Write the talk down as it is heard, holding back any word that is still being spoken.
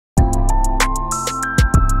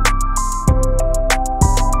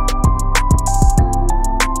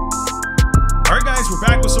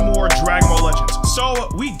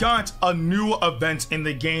got a new event in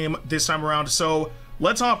the game this time around, so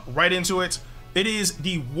let's hop right into it. It is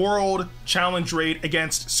the World Challenge Raid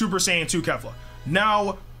against Super Saiyan 2 KEFLA.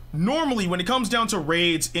 Now, normally when it comes down to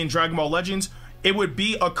raids in Dragon Ball Legends, it would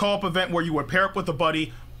be a co-op event where you would pair up with a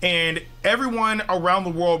buddy and everyone around the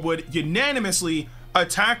world would unanimously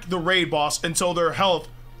attack the raid boss until their health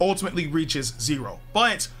ultimately reaches 0.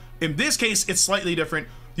 But in this case, it's slightly different.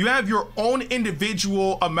 You have your own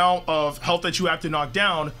individual amount of health that you have to knock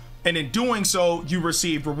down, and in doing so, you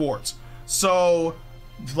receive rewards. So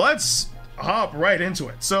let's hop right into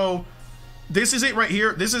it. So this is it right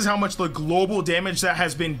here. This is how much the global damage that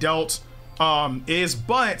has been dealt is,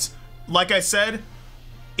 but like I said,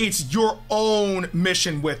 it's your own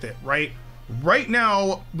mission with it, right? Right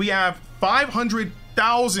now, we have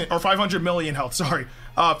 500,000 or 500 million health, sorry.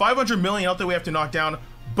 500 million health that we have to knock down,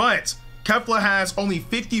 but KEFLA has only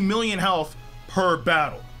 50 million health per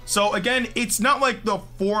battle. So again, it's not like the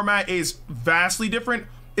format is vastly different.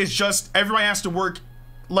 It's just everybody has to work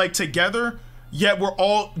like together, yet we're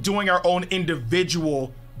all doing our own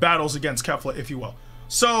individual battles against KEFLA, if you will.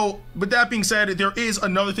 So with that being said, there is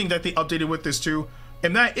another thing that they updated with this too,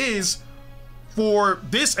 and that is, for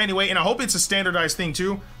this anyway, and I hope it's a standardized thing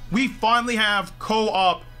too, we finally have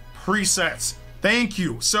co-op presets. Thank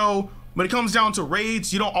you. So when it comes down to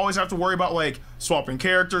raids, you don't always have to worry about like swapping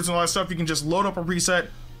characters and all that stuff. You can just load up a preset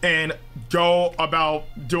and go about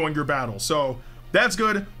doing your battle. So that's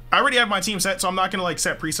good. I already have my team set, so I'm not gonna like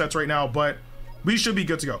set presets right now, but we should be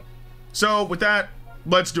good to go. So with that,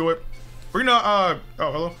 let's do it. We're gonna oh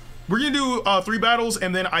hello. We're gonna do 3 battles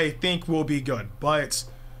and then I think we'll be good. But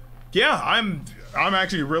yeah, I'm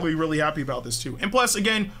actually really happy about this too. And plus,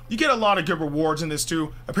 again, you get a lot of good rewards in this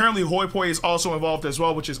too. Apparently Hoi Poi is also involved as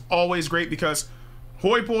well, which is always great because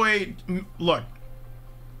Hoi Poi, look,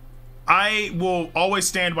 I will always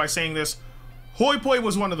stand by saying this, Hoi Poi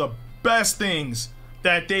was one of the best things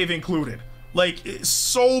that they've included. Like,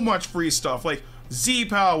 so much free stuff, like Z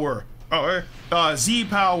Power, Z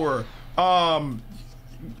Power,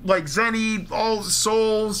 like Zenny, all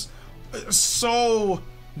souls, so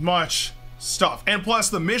much stuff. And plus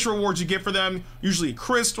the mission rewards you get for them, usually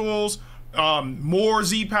crystals, more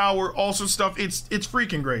Z Power, also stuff. It's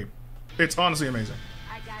freaking great. It's honestly amazing.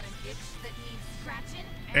 I got an itch that needs scratching,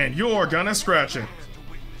 and you're gonna scratch it.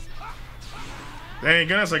 Thank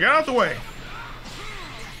goodness I got out the way.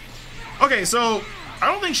 Okay, so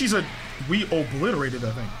I don't think she's a... We obliterated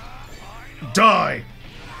that thing. Die.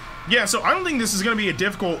 Yeah, so I don't think this is gonna be a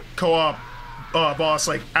difficult co-op boss,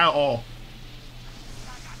 like, at all.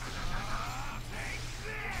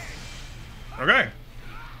 Okay.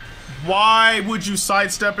 Why would you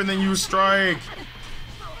sidestep and then you strike?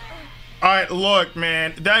 Alright, look,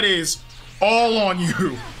 man, that is all on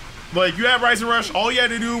you. Like, you have Rising Rush, all you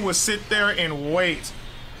had to do was sit there and wait.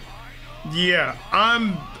 Yeah,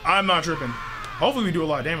 I'm not tripping. Hopefully we do a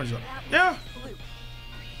lot of damage though. Yeah.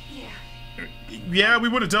 Yeah, we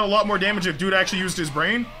would have done a lot more damage if dude actually used his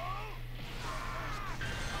brain.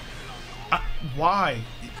 Why?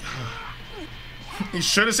 He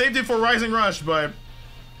should have saved it for Rising Rush, but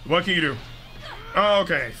what can you do?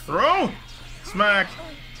 Okay, throw, smack,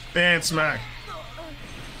 and smack.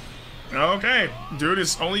 Okay, dude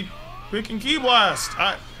is only picking Ki Blast.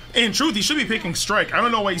 In truth, he should be picking Strike. I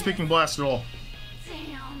don't know why he's picking Blast at all.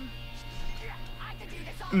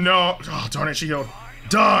 No, oh darn it, she healed.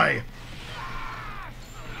 Die.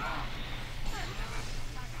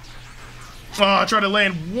 Oh, I tried to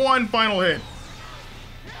land one final hit.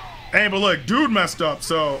 Hey, but look, dude messed up,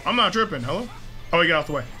 so I'm not tripping. Hello? Oh, he got out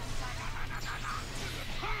the way.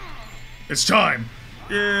 It's time.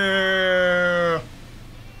 Yeah.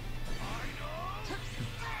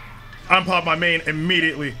 I'm popping my main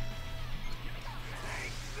immediately.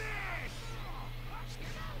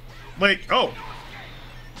 Like, oh.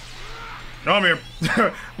 No, I'm here.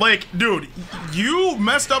 Like, dude, you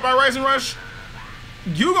messed up our Rising Rush.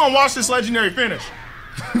 You gonna watch this legendary finish.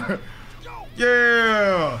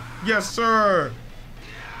 Yeah. Yes, sir.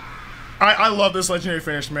 I love this legendary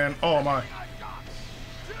finish, man. Oh, my.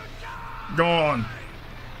 Gone.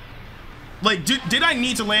 Like, did I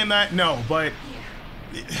need to land that? No, but...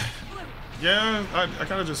 Yeah, I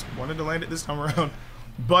kind of just wanted to land it this time around.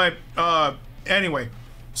 But, anyway.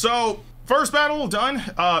 So, first battle done.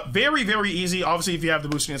 Very easy, obviously, if you have the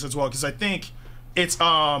boosting as well, because I think it's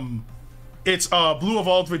Blue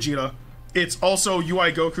Evolved Vegeta. It's also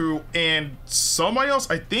UI Goku and somebody else.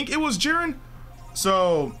 I think it was Jordyn.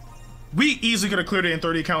 So we easily could have cleared it in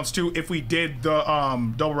 30 counts too if we did the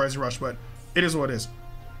double Rising Rush, but it is what it is.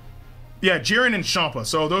 Yeah, Jordyn and Champa.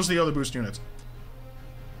 So those are the other boost units.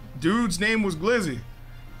 Dude's name was Glizzy.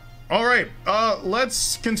 All right,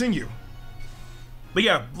 let's continue. But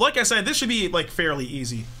yeah, like I said, this should be like fairly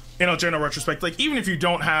easy in a general retrospect. Like even if you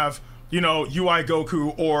don't have, you know, UI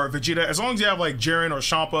Goku or Vegeta, as long as you have like Jiren or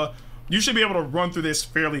Champa, you should be able to run through this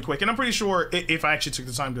fairly quick. And I'm pretty sure if I actually took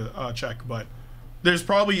the time to check, but there's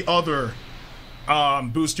probably other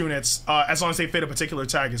boost units as long as they fit a particular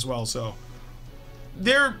tag as well. So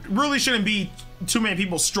there really shouldn't be too many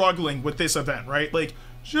people struggling with this event, right? Like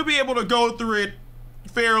should be able to go through it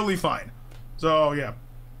fairly fine. So yeah.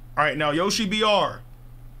 All right, now Yoshi BR. All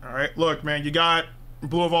right, look, man, you got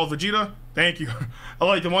Blue Evolved Vegeta. Thank you. I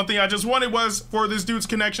like the one thing I just wanted was for this dude's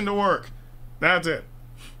connection to work. That's it.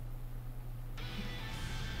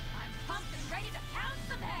 I'm pumped and ready to pound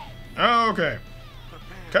some heads. Okay.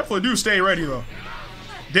 KEFLA do stay ready though.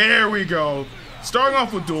 There we go. Starting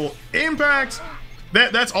off with dual impact.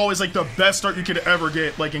 That's always like the best start you could ever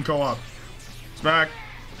get, like in co-op. Smack,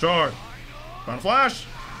 charge, Final Flash.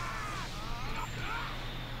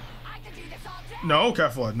 No,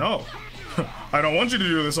 KEFLA, no. I don't want you to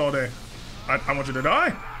do this all day. I want you to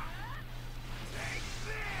die.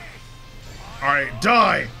 Alright,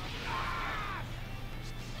 die.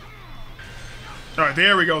 Alright,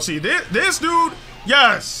 there we go. See, this dude,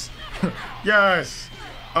 yes. Yes.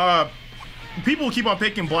 People keep on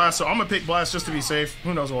picking Blast, so I'm gonna pick Blast just to be safe.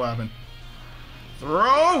 Who knows what'll happen.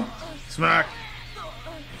 Throw. Smack.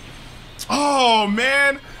 Oh,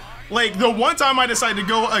 man. Like, the one time I decide to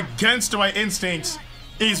go against my instincts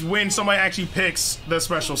is when somebody actually picks the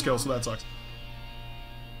special skill, so that sucks.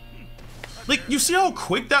 Like, you see how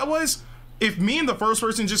quick that was? If me and the first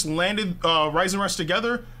person just landed Rise and Rush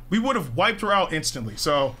together, we would have wiped her out instantly.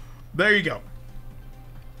 So, there you go.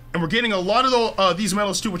 And we're getting a lot of these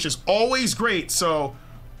medals too, which is always great. So,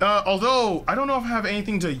 although, I don't know if I have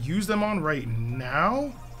anything to use them on right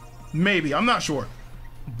now. Maybe, I'm not sure.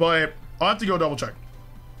 But I'll have to go double check.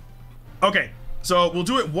 Okay, so we'll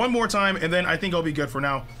do it one more time, and then I think I'll be good for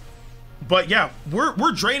now. But yeah,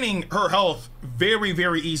 we're draining her health very,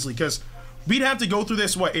 very easily, because we'd have to go through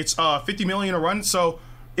this, what, it's 50 million a run, so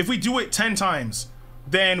if we do it 10 times,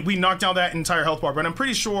 then we knock down that entire health bar. But I'm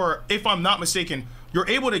pretty sure, if I'm not mistaken, you're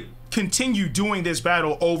able to continue doing this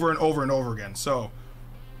battle over and over and over again. So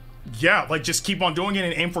yeah, like just keep on doing it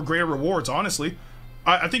and aim for greater rewards, honestly.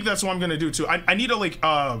 I think that's what I'm gonna do too. I need to like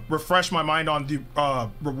refresh my mind on the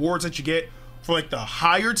rewards that you get for like the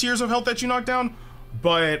higher tiers of health that you knock down.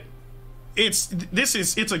 But it's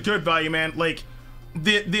a good value, man. Like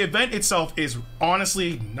the event itself is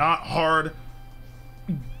honestly not hard.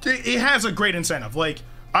 It has a great incentive. Like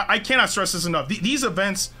I cannot stress this enough. These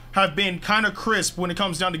events have been kind of crisp when it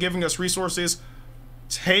comes down to giving us resources.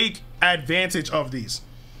 Take advantage of these.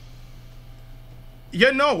 Yeah,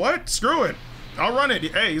 no, what? Screw it. I'll run it.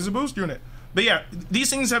 Hey, he's a boost unit. But yeah, these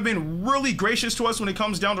things have been really gracious to us when it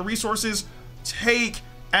comes down to resources. Take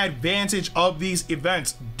advantage of these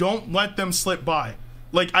events. Don't let them slip by.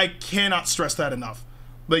 Like, I cannot stress that enough.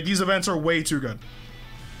 Like, these events are way too good.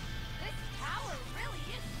 This tower really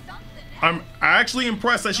is something else. I'm actually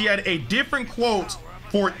impressed that she had a different quote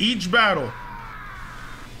for each battle.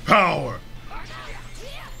 Power.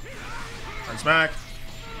 Nice back.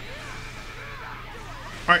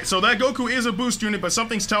 Alright, so that Goku is a boost unit, but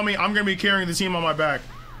something's telling me I'm going to be carrying the team on my back.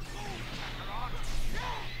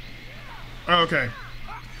 Okay.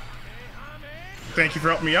 Thank you for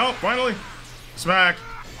helping me out, finally. Smack.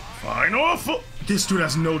 Final. This dude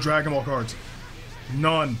has no Dragon Ball cards.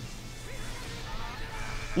 None.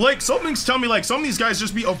 Like, something's telling me, like, some of these guys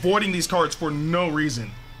just be avoiding these cards for no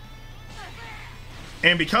reason.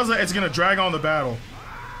 And because of that, it's going to drag on the battle.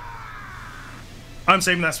 I'm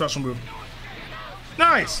saving that special move.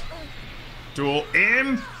 Nice. Dual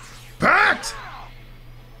impact.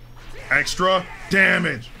 Extra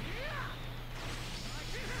damage.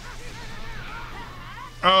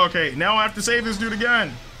 Okay, now I have to save this dude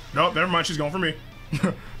again. Nope, never mind. She's going for me.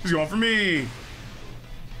 She's going for me.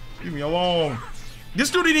 Leave me alone. This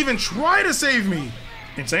dude didn't even try to save me.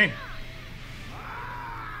 Insane.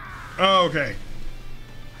 Okay.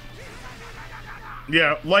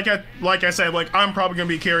 Yeah, like I said, like I'm probably gonna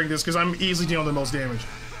be carrying this because I'm easily dealing the most damage.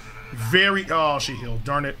 Very. Oh, she healed.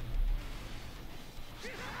 Darn it.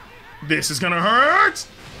 This is gonna hurt.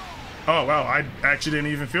 Oh wow, I actually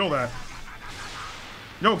didn't even feel that.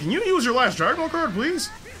 No, can you use your last Dragon Ball card, please?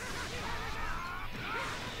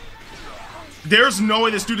 There's no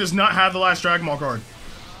way this dude does not have the last Dragon Ball card.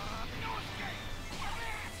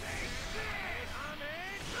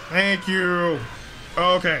 Thank you.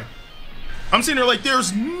 Okay. I'm sitting there like,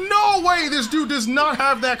 there's no way this dude does not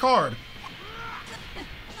have that card.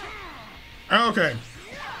 Okay.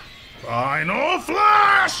 Final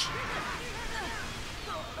Flash!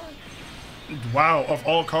 Wow, of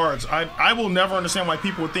all cards, I will never understand why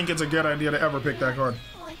people would think it's a good idea to ever pick that card.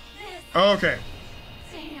 Like this. Okay,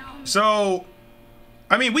 Damn. so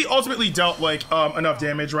I mean, we ultimately dealt like enough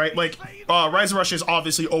damage, right? Like Rise of Rush is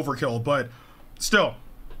obviously overkill, but still,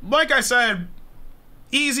 like I said,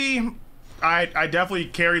 easy. I definitely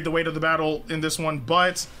carried the weight of the battle in this one,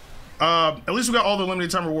 but at least we got all the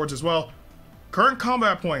limited time rewards as well. Current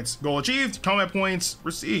combat points, goal achieved, combat points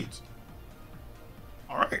received.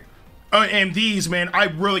 All right. And these, man, I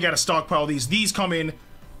really got to stockpile these. These come in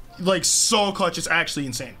like so clutch. It's actually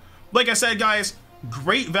insane. Like I said, guys,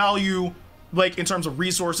 great value, like in terms of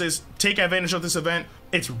resources. Take advantage of this event.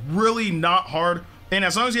 It's really not hard. And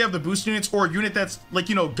as long as you have the boost units or a unit that's like,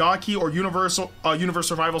 you know, God Key or Universe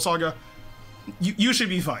Survival Saga, you should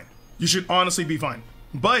be fine. You should honestly be fine.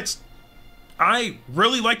 But I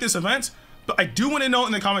really like this event. But I do want to know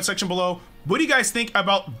in the comment section below, what do you guys think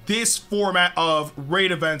about this format of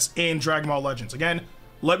raid events in Dragon Ball Legends? Again,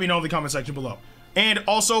 let me know in the comment section below. And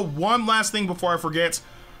also, one last thing before I forget,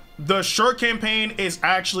 the shirt campaign is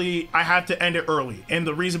actually, I have to end it early. And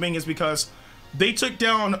the reason being is because they took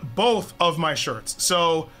down both of my shirts.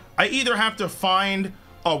 So I either have to find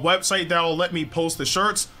a website that will let me post the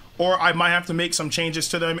shirts, or I might have to make some changes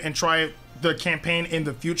to them and try the campaign in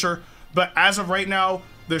the future. But as of right now,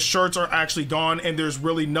 the shirts are actually gone and there's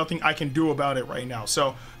really nothing I can do about it right now.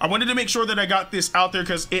 So I wanted to make sure that I got this out there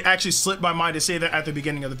because it actually slipped my mind to say that at the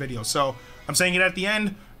beginning of the video. So I'm saying it at the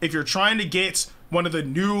end. If you're trying to get one of the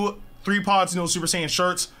new 3 Pods No Super Saiyan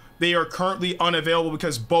shirts, they are currently unavailable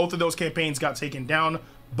because both of those campaigns got taken down.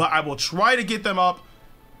 But I will try to get them up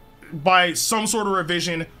by some sort of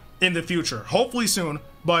revision in the future. Hopefully soon,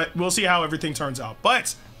 but we'll see how everything turns out.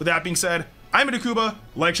 But with that being said, I'm Ndukauba,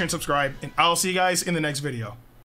 like, share, and subscribe, and I'll see you guys in the next video.